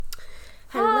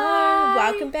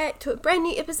welcome back to a brand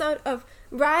new episode of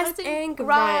Rise and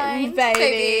Grind, Grind,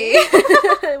 baby.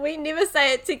 We never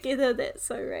say it together, that's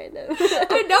so random.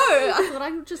 I know, I thought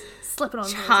I would just slip it on.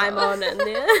 Chime on in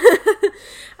there.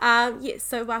 Yes,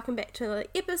 so welcome back to another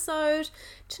episode.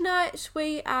 Tonight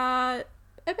we are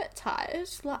a bit tired.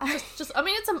 Like,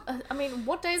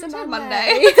 what day is it? Monday. Monday.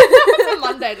 It's a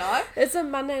Monday night. It's a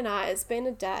Monday night. It's been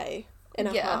a day and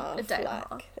a half. A day and a like,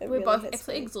 half. it We're really both has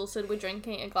absolutely been. exhausted. We're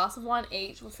drinking a glass of wine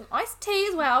each with some iced tea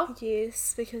as well.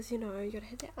 Yes, because you gotta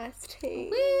have that iced tea.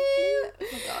 Woo! Oh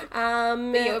my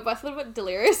god. But yeah, we're both a little bit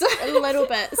delirious. A little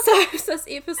bit. So this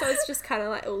episode's just kind of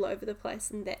like all over the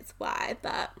place, and that's why.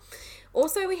 But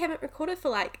also, we haven't recorded for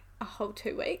like a whole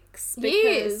 2 weeks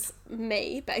because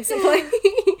me, basically.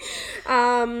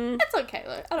 It's okay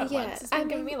though. I don't mind. It's been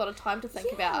giving me a lot of time to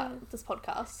think about this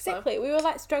podcast. Exactly. So. We were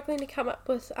like struggling to come up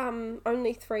with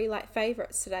only 3 like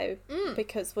favourites today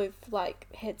because we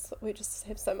just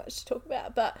have so much to talk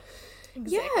about. But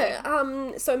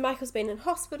Exactly. so Michael's been in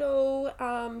hospital.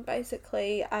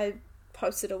 Basically, I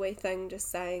posted a wee thing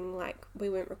just saying like we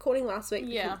weren't recording last week.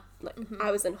 Yeah. Because, like I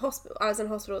was in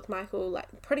hospital with Michael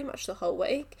like pretty much the whole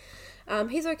week.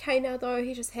 He's okay now though.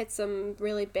 He just had some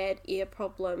really bad ear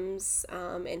problems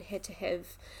and had to have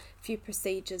a few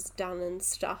procedures done and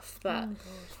stuff. But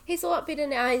he's a lot better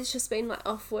now. He's just been like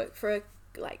off work for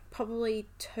like probably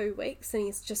 2 weeks and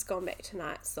he's just gone back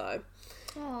tonight. So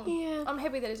yeah, I'm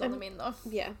happy that he's on the mend though.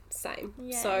 yeah, same.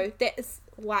 Yeah. So that is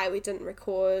why we didn't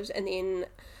record. And then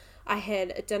I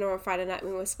had a dinner on Friday night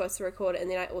when we were supposed to record, and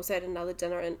then I also had another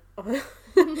dinner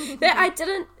that I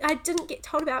didn't get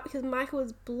told about because Michael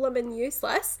was blimmin'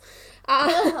 useless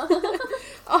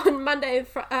on Monday and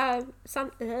Friday and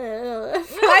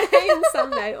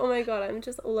Sunday. Oh my god, I'm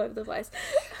just all over the place.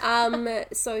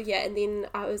 So yeah, and then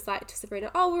I was like to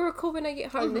Sabrina, oh, we'll record when I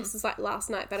get home. This was like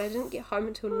last night, but I didn't get home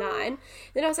until 9.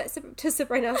 Then I was like to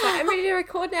Sabrina, I was like, I'm ready to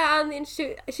record now, and then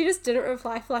she just didn't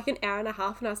reply for like an hour and a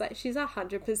half, and I was like, she's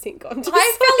 100% gone to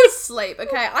I fell asleep,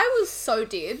 okay? I was so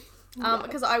dead.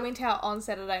 Because I went out on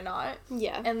Saturday night.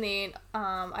 Yeah. And then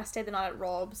I stayed the night at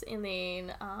Rob's, and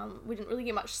then we didn't really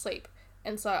get much sleep.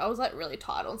 And so I was like really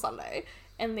tired on Sunday.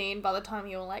 And then by the time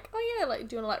you were like, oh yeah, like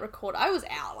do you want to like record? I was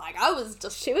out. Like I was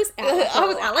just She was out. I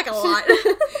was out like a light.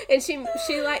 And she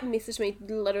like messaged me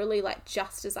literally like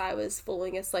just as I was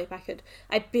falling asleep.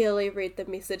 I barely read the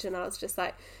message and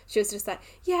she was just like,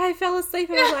 yeah, I fell asleep,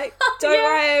 and I'm like, don't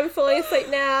worry, I'm falling asleep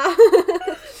now.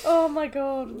 Oh my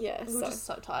god. Yeah. We were just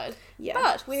so tired. Yeah.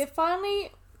 But we have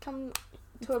finally come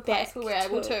to a place Back where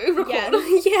we're able to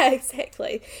record. Yeah,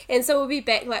 exactly. And so we'll be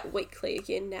back like weekly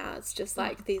again now. It's just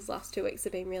like these last 2 weeks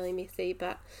have been really messy,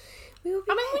 but we will be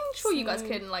I'm back sure you guys soon.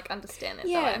 can like understand it.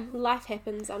 Yeah, life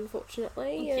happens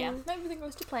unfortunately. Yeah. And Not everything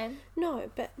goes to plan. no,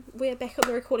 but we're back on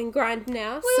the recording grind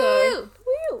now. Woo! So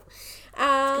woo.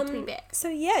 Good to be back. So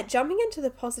yeah, jumping into the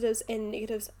positives and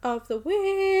negatives of the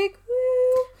week.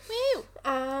 Woo. Woo!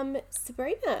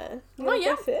 Sabrina, you Oh, wanna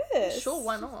yeah. go first? Sure,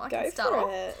 why not? I Go can start for off.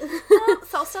 it.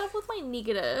 So I'll start off with my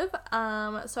negative.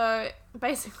 So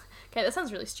basically, okay, that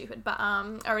sounds really stupid, but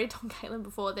I already told Caitlin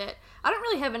before that I don't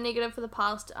really have a negative for the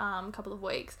past couple of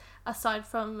weeks, aside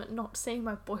from not seeing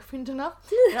my boyfriend enough.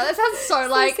 You know, that sounds so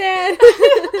like sad.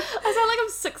 I sound like I'm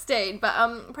 16,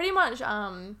 but pretty much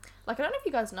like I don't know if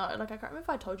you guys know, like I can't remember if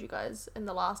I told you guys in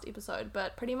the last episode,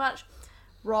 but pretty much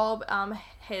Rob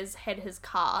has had his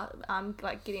car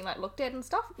like getting like looked at and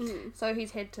stuff. So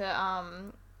he's had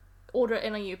to order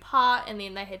in a new part, and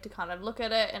then they had to kind of look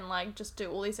at it and like just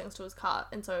do all these things to his car,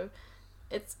 and so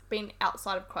it's been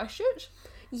outside of Christchurch.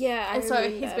 Yeah, And so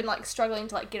he's been like struggling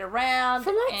to like get around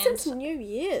from like and since New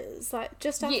Year's, like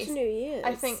just after Yes. New Year's.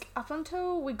 I think up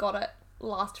until we got it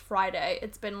last Friday,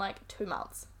 it's been like 2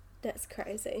 months. that's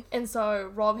crazy. And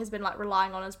so Rob has been like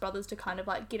relying on his brothers to kind of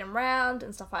like get him round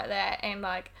and stuff like that. And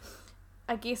like,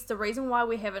 I guess the reason why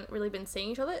we haven't really been seeing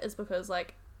each other is because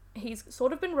like he's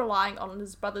sort of been relying on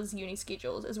his brother's uni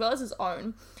schedules as well as his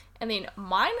own. And then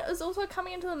mine is also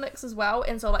coming into the mix as well.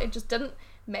 And so like it just didn't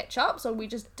match up. So we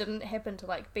just didn't happen to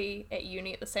like be at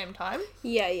uni at the same time.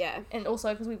 Yeah. And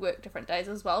also because we work different days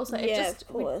as well. So it Yeah, just, of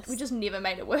course. we just never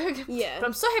made it work. Yeah. But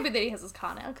I'm so happy that he has his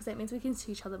car now, because that means we can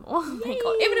see each other more. Thank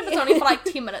God. Even if it's only for like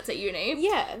 10 minutes at uni.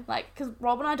 Yeah. Like, because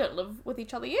Rob and I don't live with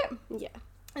each other yet. Yeah.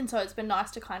 And so it's been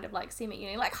nice to kind of like see him at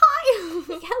uni, like, hi!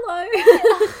 Hello.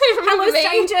 Hello,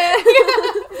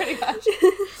 stranger. Pretty much.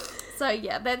 So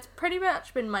yeah, that's pretty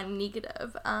much been my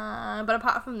negative. But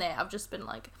apart from that, I've just been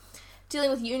like dealing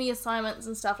with uni assignments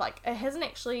and stuff. Like, it hasn't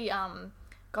actually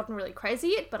gotten really crazy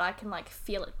yet, but I can like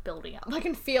feel it building up. I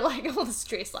can feel like all the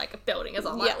stress like building as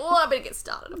I'm like, oh, I better get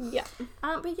started. Yeah.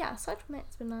 But yeah, aside from that,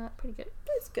 it's been pretty good.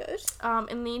 That's good.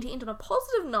 And then to end on a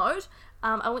positive note,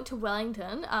 I went to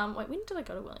Wellington. Wait, when did I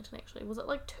go to Wellington actually? Was it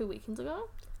like 2 weekends ago?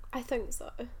 I think so.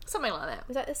 Something like that.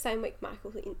 Was that the same week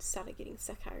Michael started getting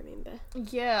sick, I remember?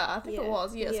 Yeah, I think it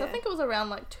was. Yeah, so I think it was around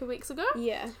like 2 weeks ago.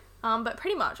 Yeah. But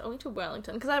pretty much I went to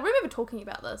Wellington because I remember talking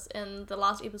about this in the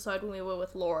last episode when we were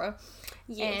with Laura.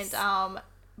 Yes. And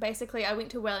basically I went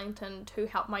to Wellington to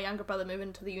help my younger brother move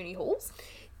into the uni halls.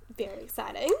 Very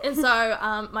exciting. And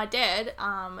so my dad,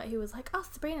 he was like, oh,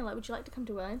 Sabrina, like, would you like to come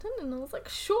to Wellington? And I was like,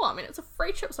 sure. I mean, it's a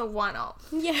free trip, so why not?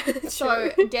 Yeah,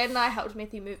 So true. Dad and I helped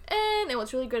Matthew move in, and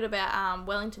what's really good about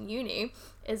Wellington Uni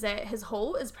is that his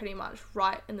hall is pretty much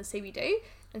right in the CBD.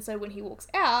 And so when he walks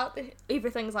out,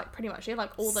 everything's like pretty much there,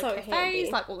 like all the So cafes,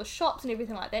 handy. like all the shops and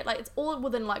everything like that. Like it's all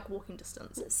within like walking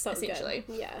distance, It's so essentially.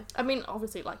 good. Yeah. I mean,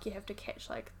 obviously, like you have to catch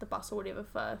like the bus or whatever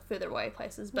for further away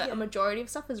places, but Yeah. a majority of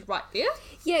stuff is right there.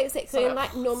 Yeah, exactly. So- and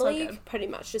like so normally you good. pretty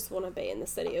much just want to be in the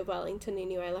city of Wellington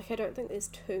anyway. Like I don't think there's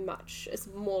too much. It's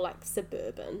more like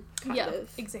suburban kind of.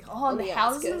 Exactly. Oh, on and the the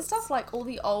houses and outskirts. stuff, like all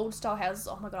the old style houses.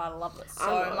 Oh my god, I love this I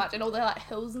so know. much, and all the like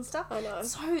hills and stuff. I know.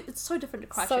 It's so different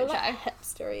to So Christchurch. like eh?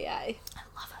 hipstery, eh? I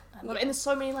love it. I love it. And there's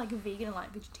so many like vegan and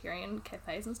like vegetarian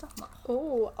cafes and stuff. I'm like,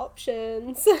 Oh,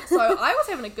 options. so I was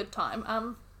having a good time.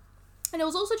 And it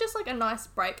was also just like a nice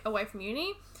break away from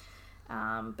uni.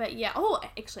 But yeah. Oh,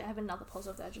 actually, I have another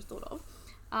positive that I just thought of.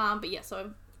 But yeah,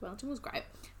 so Wellington was great.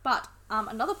 But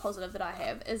another positive that I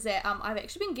have is that I've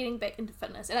actually been getting back into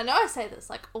fitness, and I know I say this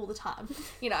like all the time.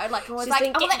 You know, like I'm always She's like,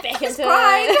 been I'm on that getting back fitness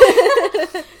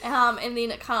into grind. And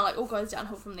then it kind of like all goes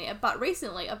downhill from there. But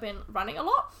recently, I've been running a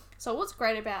lot. So what's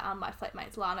great about my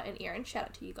flatmates Lana and Erin, shout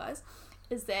out to you guys,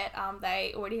 is that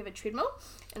they already have a treadmill,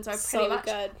 and so pretty So much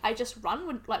good. I just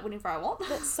run whenever I want.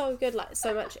 That's so good. Like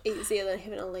so much easier than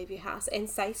having to leave your house and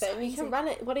safer. So You easy. can run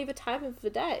it whatever time of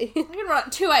the day. I can run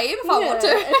at 2 a.m. if I want to,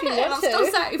 if you and want I'm to. still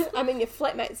safe. I mean, your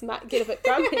flatmates might get a bit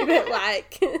grumpy, but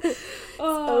like,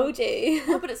 oh gee.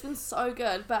 No, but it's been so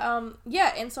good. But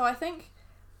yeah, and so I think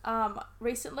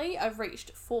recently I've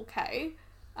reached 4K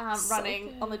So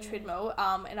running on the good. treadmill,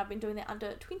 and I've been doing that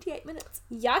under 28 minutes,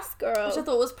 Yes, girl. which I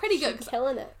thought was pretty good She's because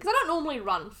killing it. I don't normally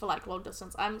run for like long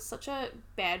distance. I'm such a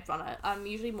bad runner. I'm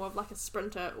usually more of like a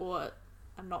sprinter or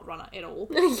a not runner at all.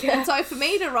 Yeah. And so for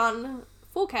me to run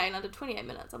 4K in under 28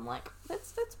 minutes, I'm like,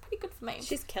 that's pretty good for me.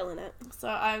 She's killing it. So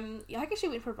yeah, I actually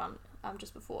went for a run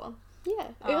just before. Yeah,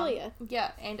 earlier.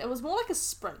 Yeah, and it was more like a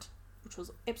sprint, which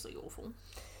was absolutely awful.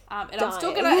 And Dying.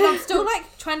 I'm still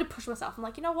like trying to push myself. I'm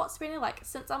like, you know what, Sabrina, like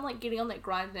since I'm like getting on that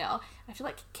grind now, I feel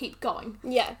like keep going.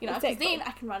 Yeah, You know, because exactly. then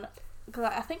I can run. Because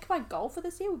I think my goal for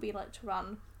this year would be like to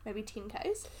run maybe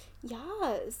 10Ks.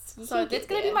 Yes. you So can that's get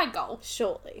gonna be there. my goal.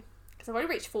 Shortly. Because I've already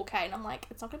reached 4K, and I'm like,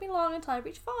 it's not gonna be long until I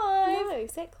reach 5. No,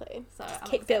 exactly. So I'm Keep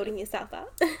excited. building yourself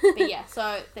up. But yeah,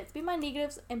 so that's been my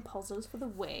negatives and positives for the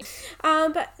week.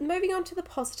 But moving on to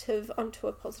onto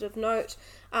a positive note,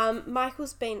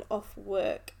 Michael's been off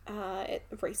work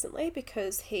recently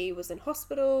because he was in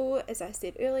hospital, as I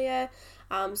said earlier.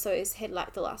 So he's had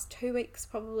like the last 2 weeks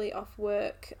probably off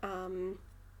work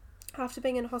after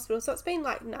being in hospital. So it's been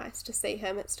like nice to see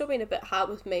him. It's still been a bit hard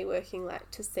with me working like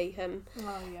to see him,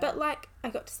 Oh yeah. but like I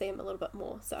got to see him a little bit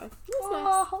more. So it was oh,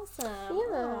 nice. wholesome.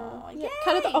 Yeah, Oh, yeah, yay.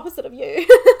 kind of the opposite of you.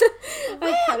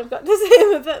 I kind of got to see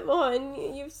him a bit more, and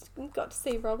you've got to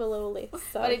see Rob a little less.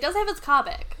 So. But he does have his car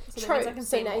back. So that True. means I can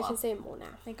So see now you more. can see him more now.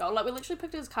 Thank God. Like, we literally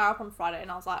picked his car up on Friday, and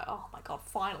I was like, oh my God,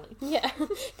 finally. Yeah,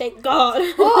 thank God.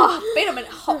 Oh, been a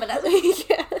minute, hot minute.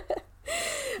 yeah.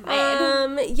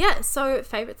 Man. Yeah. So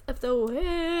favorites of the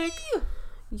week.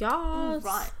 Yes.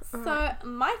 Right. So,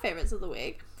 my favourites of the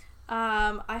week.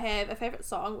 I have a favourite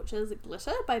song, which is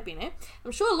Glitter by Bennett.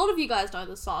 I'm sure a lot of you guys know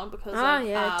this song because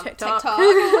of TikTok. But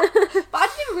I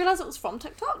didn't even realise it was from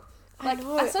TikTok. Like, I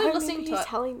know. I started remember listening to you it.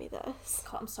 telling me this.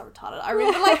 God, I'm so retarded. I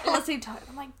remember like listening to it.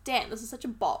 I'm like, damn, this is such a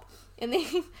bop. And then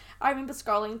I remember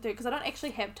scrolling through because I don't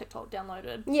actually have TikTok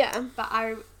downloaded, Yeah. but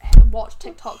I watch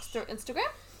TikToks through Instagram.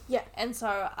 Yeah. And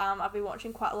so I've been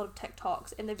watching quite a lot of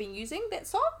TikToks, and they've been using that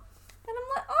song. And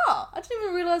I'm like, oh, I didn't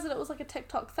even realise that it was like a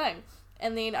TikTok thing.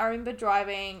 And then I remember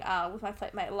driving with my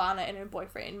flatmate Lana and her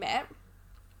boyfriend Matt.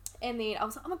 And then I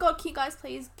was like, oh my God, can you guys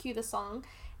please cue the song?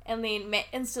 And then Matt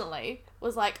instantly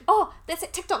was like, oh, that's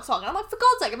that TikTok song. And I'm like, for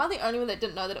God's sake, am I the only one that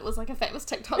didn't know that it was like a famous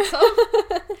TikTok song?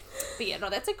 But yeah, no,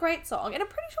 that's a great song. And I'm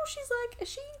pretty sure she's like,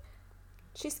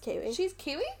 She's Kiwi. she's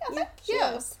Kiwi, I yeah, think? she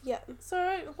Yeah. is. Yeah. So,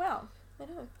 wow. I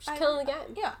know. She's killing the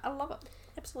game. Yeah, I love it.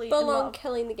 Absolutely Full in on love.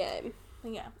 killing the game.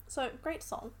 Yeah, so great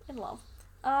song, in love.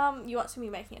 You won't see me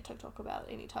making a TikTok about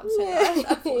it anytime soon, right?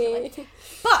 Unfortunately.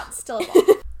 But still a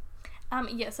vlog.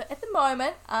 Yeah, so at the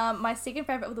moment, my second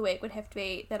favourite of the week would have to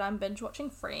be that I'm binge watching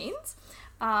Friends,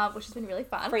 which has been really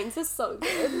fun. Friends is so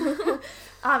good.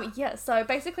 Yeah, so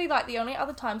basically, like, the only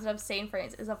other times that I've seen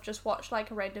Friends is I've just watched, like,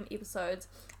 random episodes,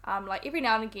 like, every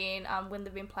now and again, when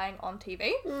they've been playing on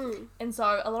TV. And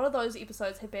so a lot of those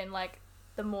episodes have been, like,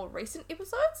 the more recent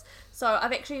episodes. So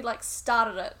I've actually, like,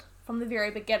 started it from the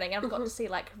very beginning. I've got to see,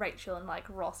 like, Rachel and, like,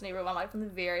 Ross and everyone, like, from the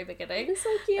very beginning. It's so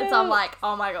cute. And so I'm like,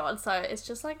 oh my god. So it's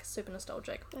just, like, super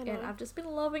nostalgic. I know. And I've just been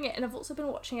loving it. And I've also been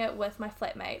watching it with my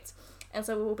flatmates. And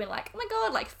so we've all been like, oh my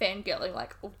god, like, fangirling,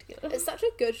 like, all together. It's such a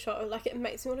good show. Like, it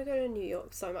makes me want to go to New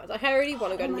York so much. Like, I already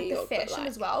want to go to New York, the fashion but, like,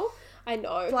 as well. I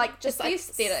know. Like, just it's,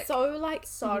 the like, aesthetic. So, like,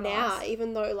 So now, nice.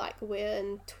 even though, like, we're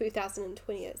in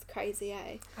 2020, it's crazy,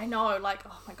 eh? I know, like,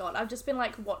 oh my god. I've just been,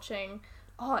 like, watching,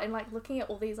 and, like, looking at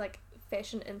all these, like,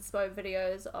 fashion inspo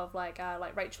videos of, like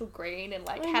Rachel Green and,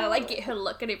 like, how to, like, get her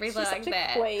look and everything She's like such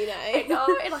that. a queen, eh? I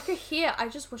know, and, like, her hair. I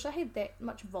just wish I had that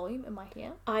much volume in my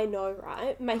hair. I know,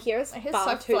 right? My hair is hair's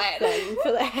far so too flat. thin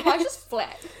for that. Mine's just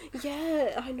flat.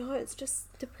 Yeah, I know. It's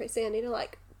just depressing. I need to,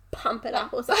 like, pump it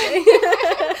up or something.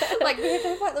 Like, we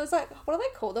have like those, like, what are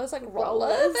they called? Those, like, roller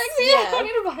Rollers? things? Yeah. I need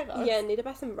to buy those. Yeah, I need to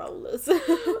buy some rollers.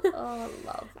 Oh,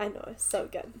 love. I know, it's so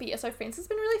good. But yeah, so Friends has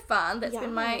been really fun. That's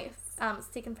been my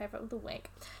second favourite of the week.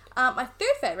 My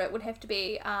third favourite would have to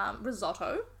be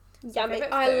risotto. Yummy.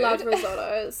 favourite I food. love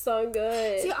risotto. It's so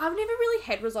good. See, I've never really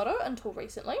had risotto until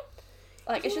recently.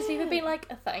 Like, it's just never been, like,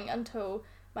 a thing until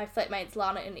my flatmates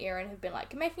Lana and Erin have been,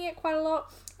 like, making it quite a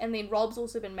lot, and then Rob's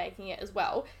also been making it as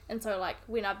well. And so, like,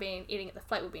 when I've been eating at the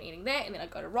flat, we've been eating that, and then I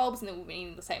go to Rob's, and then we've been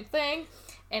eating the same thing.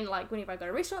 And, like, whenever I go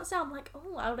to restaurants now, I'm like,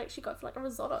 oh, I would actually go for, like, a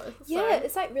risotto. Yeah,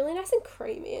 it's, like, really nice and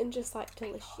creamy and just, like,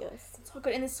 delicious. So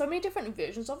good. And there's so many different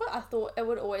versions of it. I thought it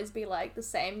would always be, like, the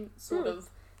same sort of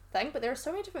thing, but there are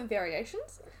so many different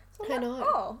variations. So I'm I like, know.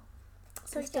 oh.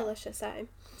 So It's delicious, eh?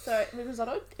 So the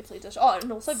risotto, absolutely delicious. Oh, and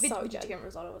also So good. vegetarian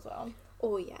risotto as well.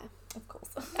 Oh, yeah. Of course.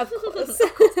 Of course.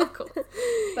 Of course. But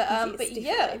Yes, but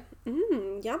yeah.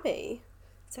 definitely. Yummy.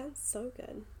 Sounds so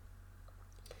good.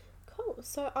 Cool.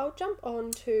 So I'll jump on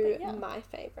to my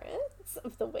favourites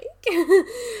of the week.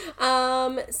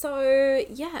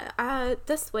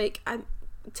 This week,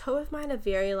 two of mine are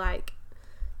very, like,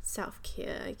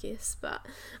 self-care, I guess, but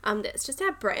that's just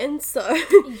our brand, so Yes,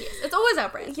 it's always our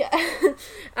brand.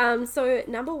 yeah. So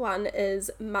number one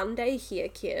is Monday Hair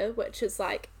Care, which is,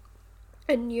 like,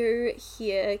 a new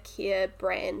hair care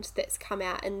brand that's come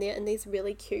out, and they're in these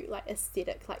really cute, like,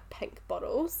 aesthetic, like, pink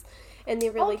bottles, and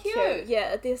they're really cute.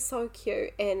 Yeah, they're so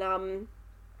cute, and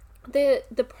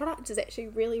the product is actually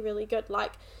really, really good.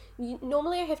 Like,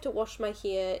 normally I have to wash my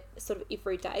hair sort of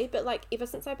every day, but, like, ever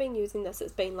since I've been using this,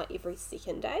 it's been, like, every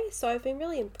second day, so I've been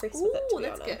really impressed with it, to be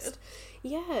honest. Good.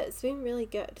 Yeah, it's been really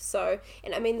good. So,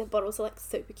 and I mean, the bottles are, like,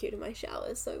 super cute in my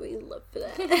showers, so we live for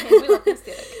that. We love the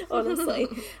aesthetic. Honestly.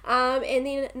 And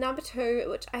then number two,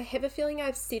 which I have a feeling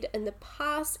I've said in the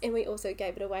past, and we also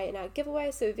gave it away in our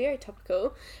giveaway, so very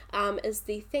topical, is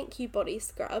the Thank You Body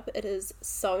Scrub. It is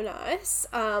so nice.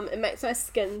 It makes my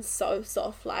skin so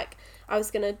soft. Like, I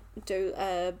was going to do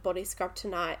a body scrub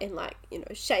tonight and, like, you know,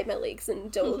 shave my legs and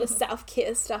do all the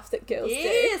self-care stuff that girls do.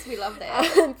 Yes, we love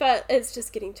that. But it's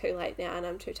just getting too late now and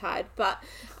I'm too tired. But,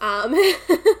 My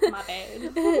bad.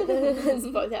 it's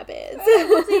both our bads.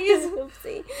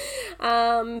 Whoopsies.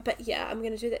 Whoopsie. But yeah, I'm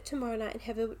going to do that tomorrow night and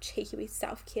have a cheeky wee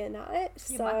self-care night.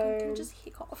 Yeah, Michael can just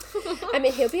heck off. I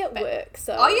mean, he'll be at work,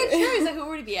 so... Oh, yeah, true. So he'll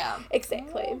already be out.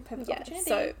 Exactly. Oh, perfect opportunity.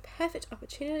 So perfect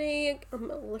opportunity. I'm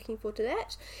looking forward to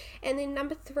that. And then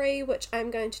number three, which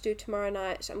I'm going to do tomorrow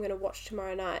night, I'm going to watch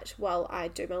tomorrow night while I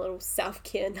do my little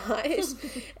self-care night,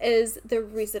 is The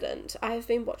Resident. I have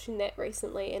been watching that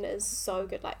recently and it is so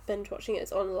good, like binge watching it.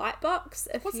 It's on Lightbox.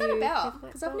 What's that about?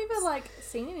 Because I've never, like,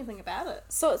 seen anything about it.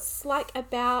 So it's, like,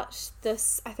 about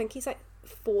this, I think he's, like,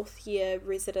 4th year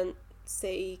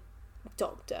residency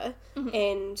doctor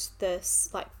and this,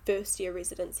 like, 1st year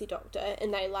residency doctor,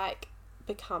 and they, like,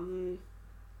 become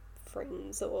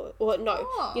friends or no,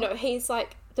 you know, he's,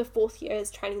 like, the 4th year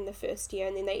is training the 1st year,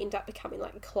 and then they end up becoming,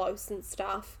 like, close and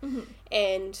stuff,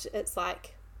 and it's,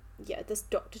 like, yeah, this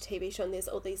Doctor TV show, and there's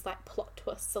all these, like, plot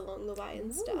twists along the way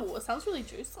and stuff. Ooh, it sounds really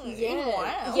juicy. Yeah.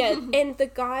 Wow. Yeah, and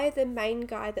the main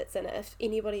guy that's in it, if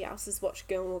anybody else has watched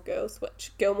Gilmore Girls,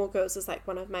 which Gilmore Girls is, like,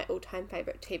 one of my all-time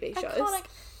favourite TV shows. Iconic.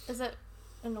 Is it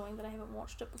annoying that I haven't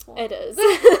watched it before? It is.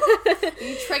 Are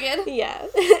you triggered? Yeah.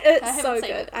 It's so seen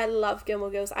good. it. I love Gilmore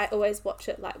Girls. I always watch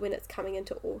it, like, when it's coming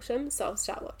into autumn, so I'll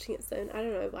start watching it soon. I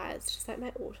don't know why, it's just, like,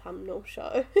 my autumnal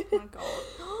show. Oh my god.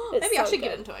 It's Maybe I so should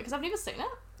get good. into it, because I've never seen it.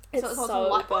 It's on so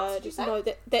Lightbox, good. did you say? No,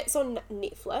 that's on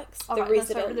Netflix. Oh, The right, no, Resident.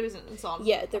 sorry, The Resident is on.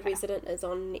 Yeah, The Okay. Resident is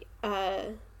on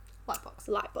Lightbox.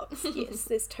 Lightbox. Yes,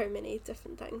 there's too many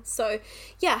different things. So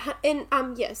yeah, and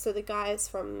so the guy is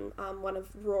from one of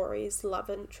Rory's love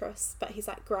interests, but he's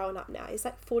like growing up now. He's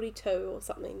like 42 or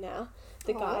something now.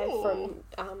 The guy from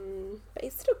but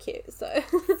he's still cute. So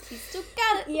He's still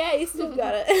got it. yeah, he's still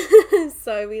got it.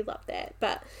 So we love that.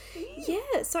 But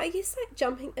yeah, so I guess like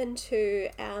jumping into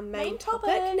our main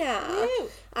topic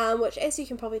now, which as you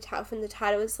can probably tell from the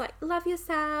title is like love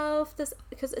yourself. This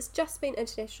because it's just been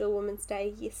International Women's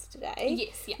Day yesterday.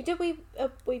 Yes, yeah. Did we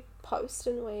post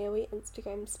in we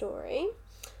Instagram story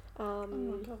Oh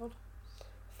my god.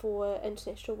 for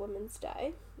International Women's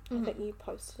Day? I think you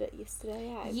posted it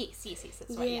yesterday, eh? Yes,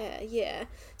 that's right. Yeah.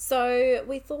 So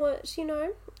we thought,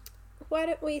 why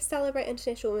don't we celebrate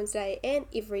International Women's Day and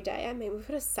every day? I mean, we've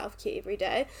got a self-care every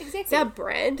day. Exactly. It's our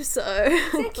brand, so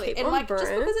Exactly. keep And on like brand.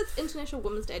 just because it's International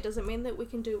Women's Day doesn't mean that we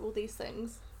can do all these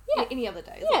things any other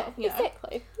day as Yeah, well, you know?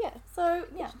 exactly. Yeah. So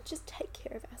yeah. Just take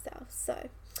care of ourselves. So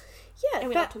yeah, And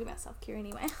we're not talking about self-care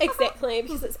anyway. exactly,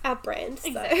 because it's our brand. So.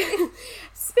 Exactly.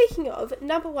 Speaking of,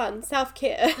 number one,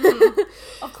 self-care.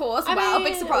 Of course. I Wow, mean,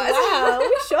 big surprise. Wow,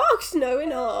 we're shocked. No, we're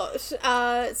not.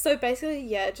 So basically,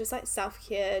 yeah, just like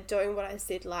self-care, doing what I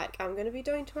said, like I'm going to be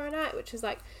doing tomorrow night, which is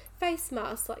like face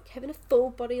mask, like having a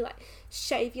full body, like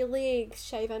shave your legs,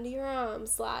 shave under your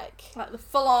arms, like the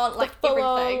full on,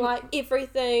 everything. like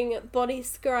everything, body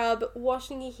scrub,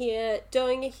 washing your hair,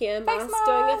 doing a hair mask, mask.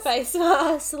 doing a face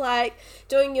mask, like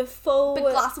doing your full Big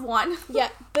glass of wine. yeah,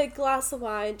 big glass of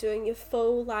wine, doing your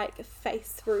full like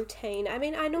face routine. I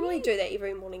mean, I normally do that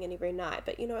every morning and every night,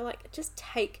 but like just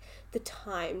take the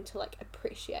time to like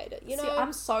appreciate it. See,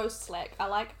 I'm so slack. I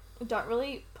like don't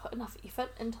really put enough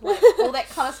effort into like all that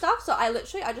kind of stuff. So I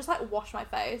just like wash my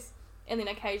face and then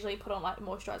occasionally put on like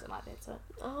moisturizer and like that's it.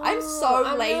 I'm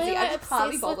so lazy. Really, I just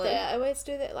can't be obsessed with bothered. that. I always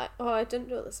do that. Like, I didn't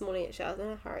do it this morning actually. I was in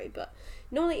a hurry, but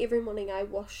normally every morning I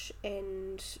wash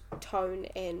and tone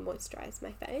and moisturize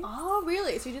my face. Oh,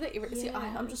 really? So you do that every... See, Yeah.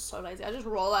 I'm just so lazy. I just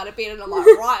roll out of bed and I'm like,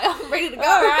 right, I'm ready to go.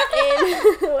 All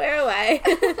right, then we're away.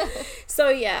 So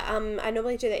yeah, I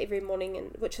normally do that every morning,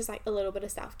 and which is like a little bit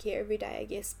of self care every day, I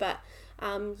guess. But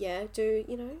yeah, do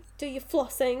your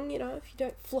flossing. If you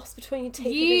don't floss between your teeth.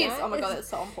 Yes. every night, Oh my god, that's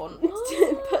so important.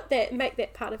 make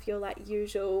that part of your like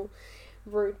usual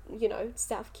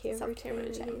self-care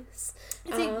routine. Yes.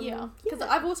 Yeah, because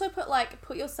I've also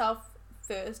put yourself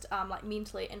first, like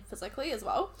mentally and physically as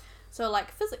well. So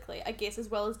like physically, I guess, as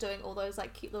well as doing all those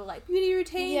like cute little like beauty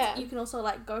routines, you can also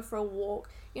like go for a walk.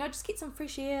 Just get some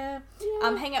fresh air.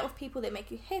 Hang out with people that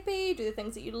make you happy. Do the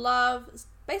things that you love.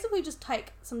 Basically, just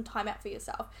take some time out for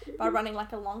yourself by running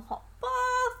like a long hot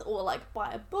bath or like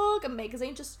buy a book, a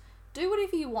magazine. Just do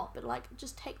whatever you want, but like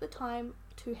just take the time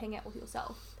to hang out with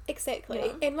yourself. Exactly.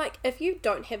 Yeah. And like if you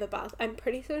don't have a bath, I'm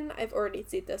pretty certain I've already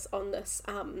said this on this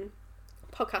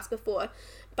podcast before,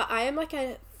 but I am like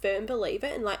a firm believer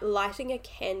in like lighting a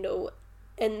candle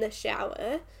in the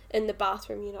shower, in the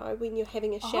bathroom, when you're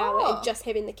having a shower and just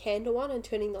having the candle on and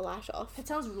turning the light off. It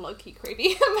sounds low-key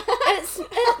creepy. It's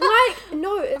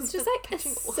just like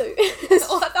a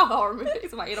All like the horror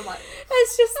movies in my head, I'm like...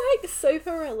 It's just like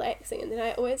super relaxing, and then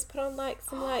I always put on like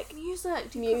some like music.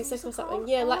 Do you put music or something. on?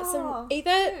 Yeah, like some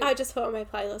either cute. I just put on my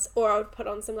playlist or I would put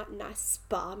on some like nice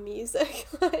spa music,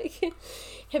 like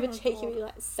have a cheeky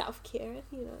like self-care,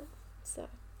 so.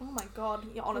 Oh my god,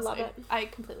 yeah, honestly, Love it. I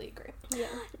completely agree. Yeah.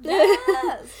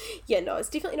 Yes. Yeah, no, it's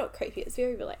definitely not creepy. It's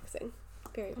very relaxing.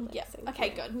 Very relaxing. Yeah. Okay,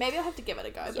 good. Maybe I'll have to give it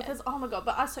a go because oh my god,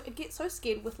 but I get so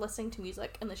scared with listening to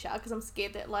music in the shower because I'm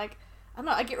scared that like I don't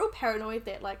know, I get real paranoid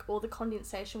that like all the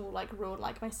condensation will like ruin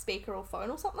like my speaker or phone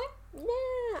or something.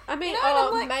 Yeah, I mean,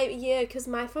 maybe because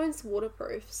my phone's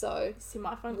waterproof, so see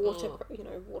my phone waterproof.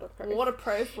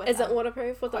 Waterproof. With Is it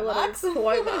waterproof with a little marks?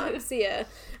 quote marks? Yeah,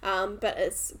 but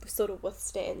it's sort of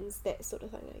withstands that sort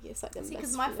of thing, I guess. Like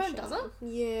because my phone doesn't.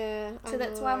 Yeah, so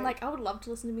that's why I'm like, I would love to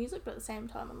listen to music, but at the same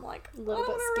time, I'm like a little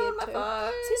bit scared too. So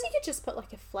you could just put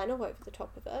like a flannel over the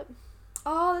top of it.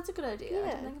 Oh, that's a good idea. Yeah. I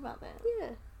didn't think about that. Yeah.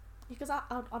 Because I'd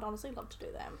honestly love to do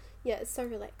that. Yeah, it's so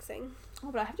relaxing. Oh,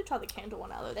 but I have to try the candle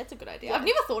one out though. That's a good idea. Yeah. I've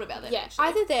never thought about that. Yeah, actually.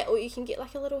 either that or you can get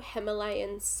like a little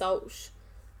Himalayan salt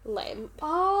lamp.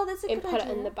 Oh, that's a good idea. And put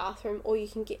it in the bathroom, or you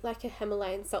can get like a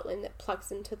Himalayan salt lamp that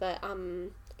plugs into the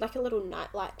like a little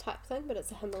nightlight type thing, but it's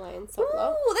a Himalayan salt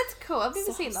lamp. Oh, that's cool. I've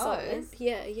never seen those.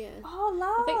 Yeah. Oh,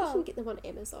 love. I think you can get them on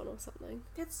Amazon or something.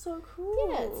 That's so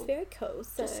cool. Yeah, it's very cool.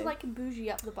 So. Just to like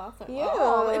bougie up the bathroom. Yeah.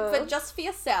 Oh, but just for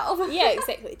yourself. Yeah,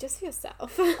 exactly. Just for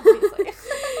yourself. Obviously.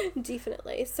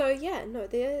 Definitely. So yeah, no,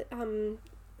 they're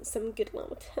some good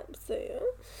little tips there.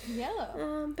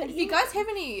 Yeah. But And if you guys have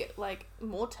any, like,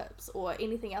 more tips or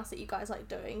anything else that you guys like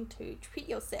doing to treat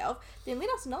yourself, then let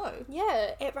us know.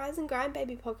 Yeah, at Rise and Grind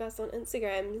Baby Podcast on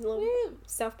Instagram. There's a little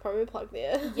self-promo plug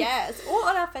there. Yes, or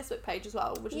on our Facebook page as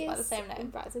well, which is by the Yes, same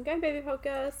name. Rise and Grind Baby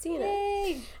Podcast, you know.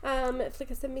 Yay!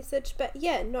 Flick us a message. But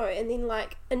yeah, no, and then,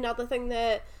 like, another thing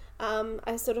that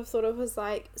I sort of thought of was,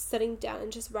 like, sitting down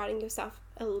and just writing yourself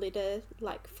a letter,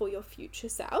 like, for your future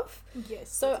self.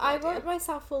 Yes. So I wrote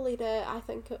myself a letter, I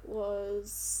think it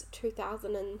was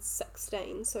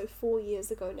 2016, so 4 years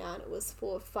ago now, and it was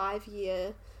for a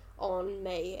 5-year on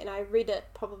me, and I read it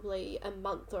probably a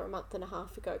month or a month and a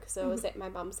half ago, because I was at my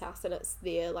mum's house and it's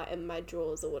there, like, in my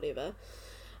drawers or whatever.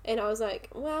 And I was like,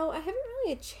 well, I haven't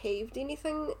really achieved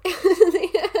anything because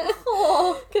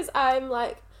I'm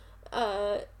like,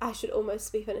 I should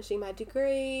almost be finishing my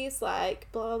degrees, like,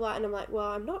 blah, blah, blah. And I'm like, well,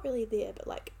 I'm not really there, but,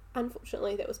 like,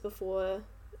 unfortunately, that was before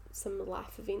some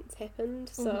life events happened.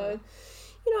 So,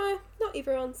 you know, not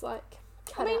everyone's, like,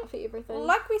 cut out for everything.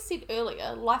 Like we said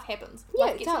earlier, life happens. Yeah,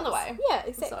 Life gets in the way. Yeah,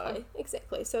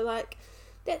 exactly. So, like,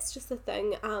 that's just the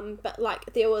thing. But,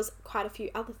 like, there was quite a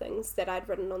few other things that I'd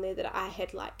written on there that I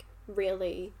had, like,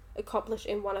 really accomplished.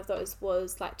 And one of those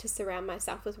was, like, to surround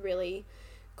myself with really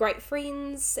great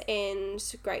friends and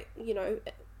great, you know,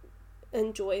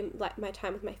 enjoy, like, my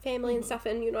time with my family and stuff.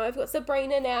 And, you know, I've got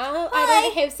Sabrina now. I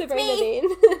don't have Sabrina then.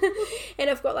 And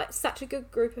I've got, like, such a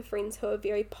good group of friends who are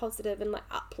very positive and, like,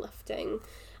 uplifting.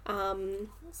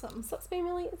 Awesome. So it's been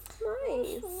really, it's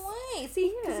nice. Nice.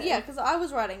 See, because I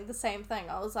was writing the same thing.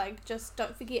 I was like, just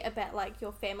don't forget about, like,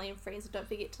 your family and friends, and don't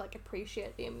forget to, like,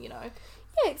 appreciate them, you know.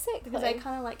 Yeah, exactly. Because they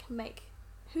kind of, like, make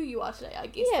who you are today, I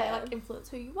guess. Yeah. They, like, influence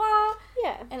who you are.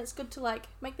 Yeah. And it's good to, like,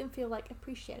 make them feel, like,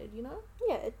 appreciated, you know?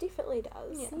 Yeah, it definitely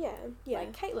does. Yeah.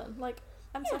 Like, Caitlin. Like,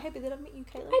 I'm so happy that I've met you,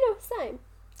 Caitlin. I know, same.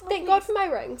 Oh, Thank God for my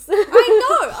rings.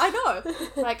 I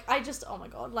know. Like, I just, oh my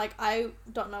God. Like, I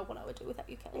don't know what I would do without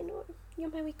you, I Caitlin. know. You're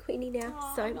my wee queenie now.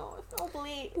 Oh, so I know. Oh,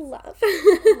 please. love.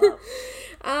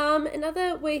 Love.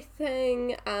 Another wee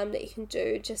thing that you can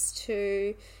do just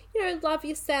to, you know, love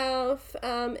yourself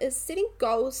is setting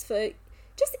goals for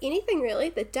just anything really.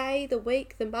 The day, the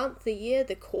week, the month, the year,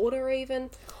 the quarter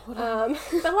even. But,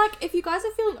 like, if you guys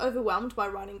are feeling overwhelmed by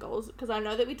writing goals, because I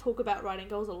know that we talk about writing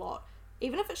goals a lot,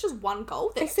 even if it's just one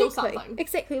goal, that's still something.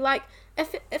 Exactly. Like,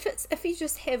 if you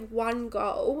just have one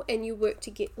goal and you work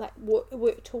to get, like,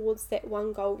 work towards that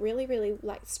one goal really, really,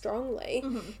 like, strongly,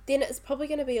 then it's probably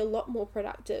going to be a lot more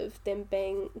productive than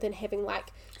having,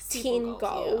 like, 10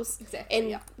 goals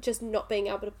and just not being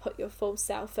able to put your full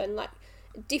self in. Like,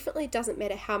 it definitely doesn't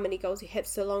matter how many goals you have,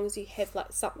 so long as you have,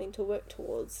 like, something to work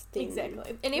towards. Then,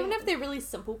 exactly. And even if they're really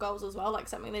simple goals as well, like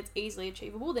something that's easily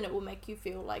achievable, then it will make you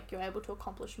feel like you're able to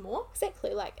accomplish more.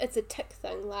 Exactly. Like, it's a tick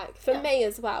thing. Like, for me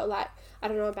as well, like, I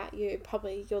don't know about you,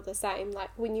 probably you're the same. Like,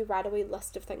 when you write a wee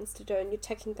list of things to do and you're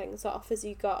ticking things off as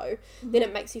you go, then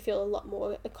it makes you feel a lot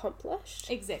more accomplished.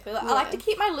 Exactly. Like, I like to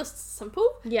keep my lists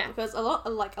simple. Yeah. Because a lot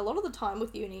of the time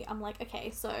with uni, I'm like,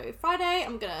 okay, so Friday,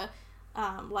 I'm gonna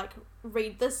like,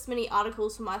 read this many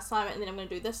articles for my assignment, and then I'm going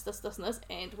to do this, and this,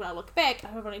 and when I look back,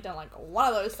 I've only done, like, one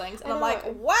of those things, and I'm like,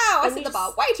 wow, I set the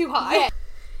bar way too high.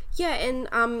 Yeah, and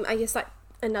I guess, like,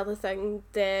 another thing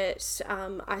that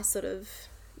I sort of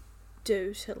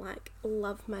do to, like,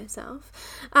 love myself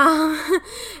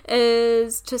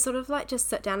is to sort of, like, just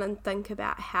sit down and think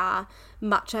about how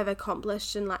much I've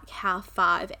accomplished and, like, how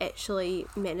far I've actually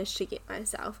managed to get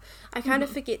myself. I kind of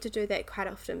forget to do that quite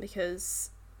often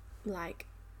because, like,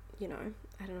 you know,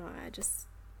 I don't know,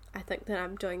 I think that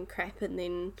I'm doing crap and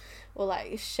then, or,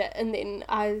 like, shit, and then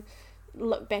I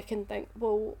look back and think,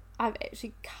 well, I've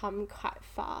actually come quite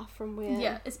far from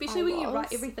where especially when you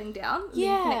write everything down, you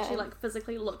can actually, like,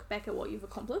 physically look back at what you've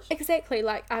accomplished. Exactly.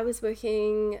 Like, I was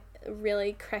working a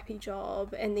really crappy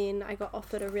job and then I got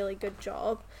offered a really good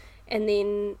job, and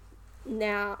then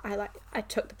now I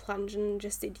took the plunge and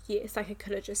just said yes. Like, I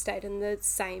could have just stayed in the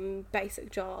same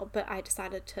basic job, but I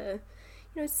decided to,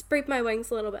 you know, spread my wings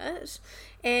a little bit,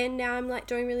 and now I'm, like,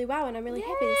 doing really well and I'm really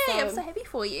happy. So I'm so happy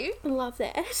for you. I love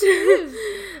that.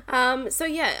 So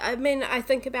yeah, I mean, I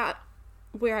think about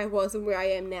where I was and where I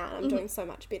am now, and I'm doing so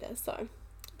much better, so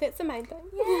that's the main thing.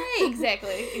 Yay!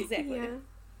 Exactly. Yeah.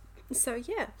 So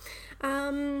yeah,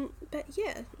 but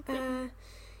yeah,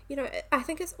 you know, I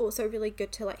think it's also really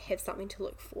good to, like, have something to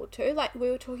look forward to. Like,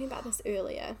 we were talking about this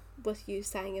earlier with you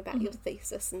saying about your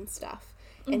thesis and stuff,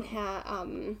 and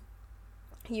how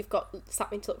you've got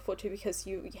something to look forward to because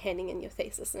you're handing in your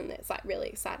thesis, and it's, like, really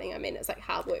exciting. I mean, it's, like,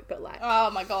 hard work, but, like,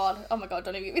 oh my god,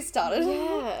 don't even get me started.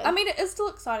 Yeah. I mean, it is still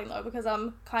exciting though, because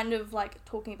I'm kind of, like,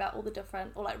 talking about all the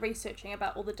different, or, like, researching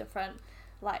about all the different,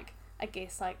 like, I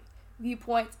guess, like,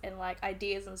 viewpoints and, like,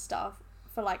 ideas and stuff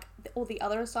for, like, all the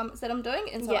other assignments that I'm doing,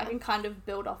 and so I can kind of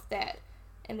build off that,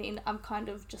 and then I'm kind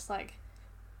of just, like,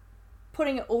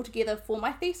 putting it all together for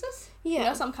my thesis. Yeah. You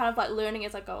know, so I'm kind of, like, learning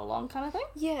as I go along kind of thing.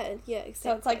 Yeah, exactly.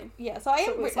 So it's, like, so I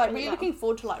am, like, really looking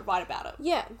forward to, like, write about it.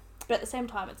 Yeah. But at the same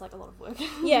time, it's, like, a lot of work.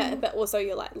 Yeah, but also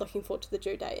you're, like, looking forward to the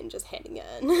due date and just handing it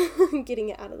in, getting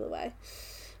it out of the way,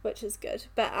 which is good.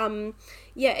 But,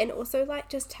 yeah, and also, like,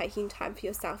 just taking time for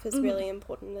yourself is really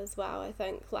important as well, I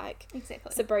think. Like,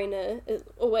 Exactly. Sabrina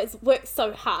always works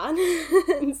so hard,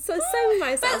 and so with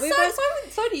myself.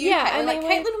 But so do you, Yeah, Caitlin. I Like,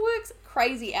 mean, Caitlin works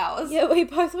crazy hours. Yeah, we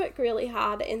both work really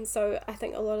hard, and so I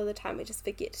think a lot of the time we just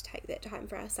forget to take that time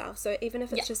for ourselves. So even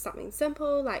if it's just something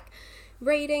simple, like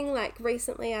reading, like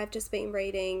recently I've just been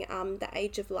reading The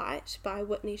Age of Light by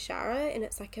Whitney Shara, and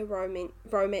it's like a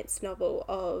romance novel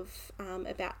of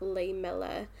about Lee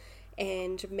Miller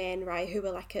and Man Ray, who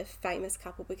were like a famous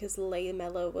couple because Lee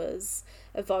Miller was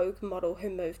a Vogue model who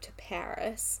moved to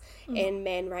Paris, and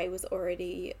Man Ray was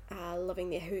already living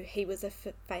there, he was a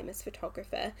famous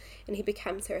photographer, and he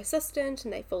becomes her assistant,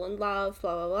 and they fall in love,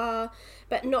 blah blah blah.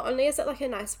 But not only is it like a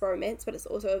nice romance, but it's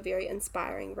also a very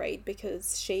inspiring read,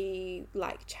 because she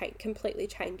like completely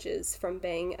changes from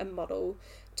being a model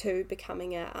to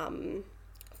becoming a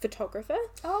photographer.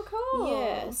 Oh, cool.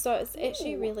 Yeah, so it's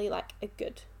actually really like a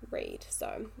good read,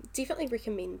 so definitely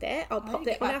recommend that. I'll pop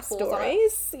that on our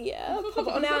stories. Yeah, I'll pop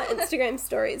it on our Instagram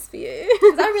stories for you.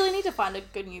 Because I really need to find a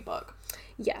good new book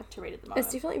to read at the moment.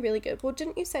 It's definitely really good. Well,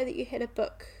 didn't you say that you had a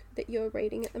book that you're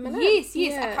reading at the minute? Yes.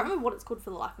 Yeah. I can't remember what it's called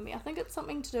for the life of me. I think it's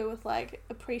something to do with like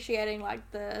appreciating like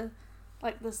the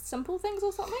simple things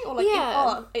or something, or like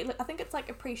I think it's like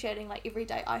appreciating like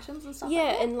everyday items and stuff.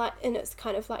 Yeah, like that. and it's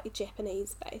kind of like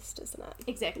Japanese based, isn't it?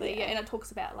 Exactly. Yeah, and it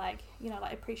talks about like, you know,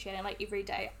 like appreciating like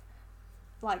everyday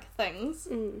like things.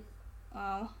 And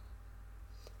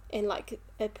like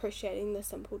appreciating the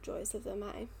simple joys of them,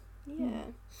 eh? Yeah.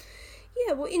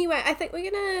 Yeah, well, anyway, I think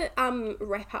we're going to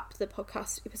wrap up the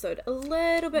podcast episode a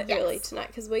little bit early tonight,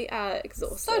 because we are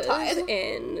exhausted. So tired.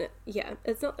 And, yeah,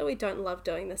 it's not that we don't love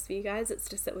doing this for you guys, it's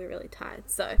just that we're really tired.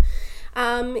 So,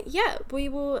 yeah, we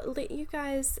will let you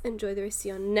guys enjoy the rest of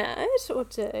your night or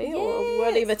day or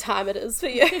whatever time it is for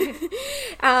you.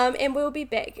 And we'll be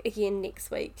back again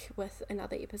next week with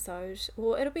another episode.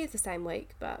 Well, it'll be the same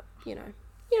week, but, you know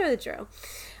the drill.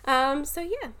 So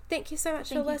yeah, thank you so much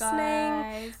for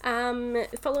listening.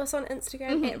 Follow us on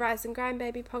Instagram at Rise and Grind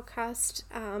Baby Podcast.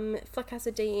 Flick us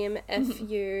a DM if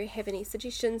you have any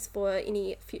suggestions for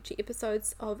any future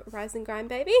episodes of Rise and Grind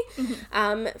Baby.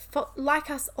 Like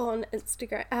us on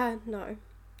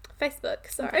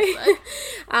Facebook, sorry.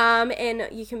 And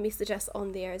you can message us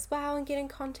on there as well and get in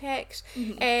contact.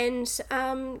 And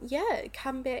yeah,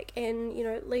 come back and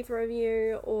leave a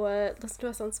review or listen to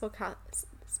us on Spotify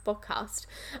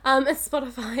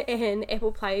and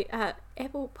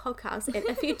Apple Podcasts. And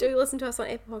if you do listen to us on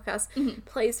Apple Podcasts,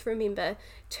 please remember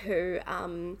to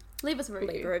leave us a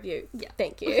review. Yeah,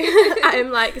 thank you. I'm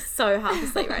like so half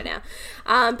asleep right now.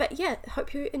 But yeah,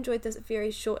 hope you enjoyed this very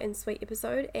short and sweet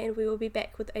episode, and we will be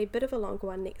back with a bit of a longer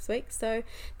one next week. So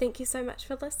thank you so much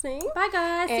for listening. Bye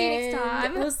guys, see you next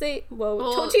time.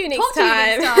 We'll talk to you next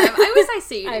time. I always say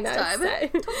see you next time.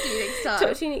 So. Talk to you next time.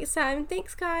 Talk to you next time.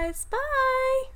 Thanks guys. Bye.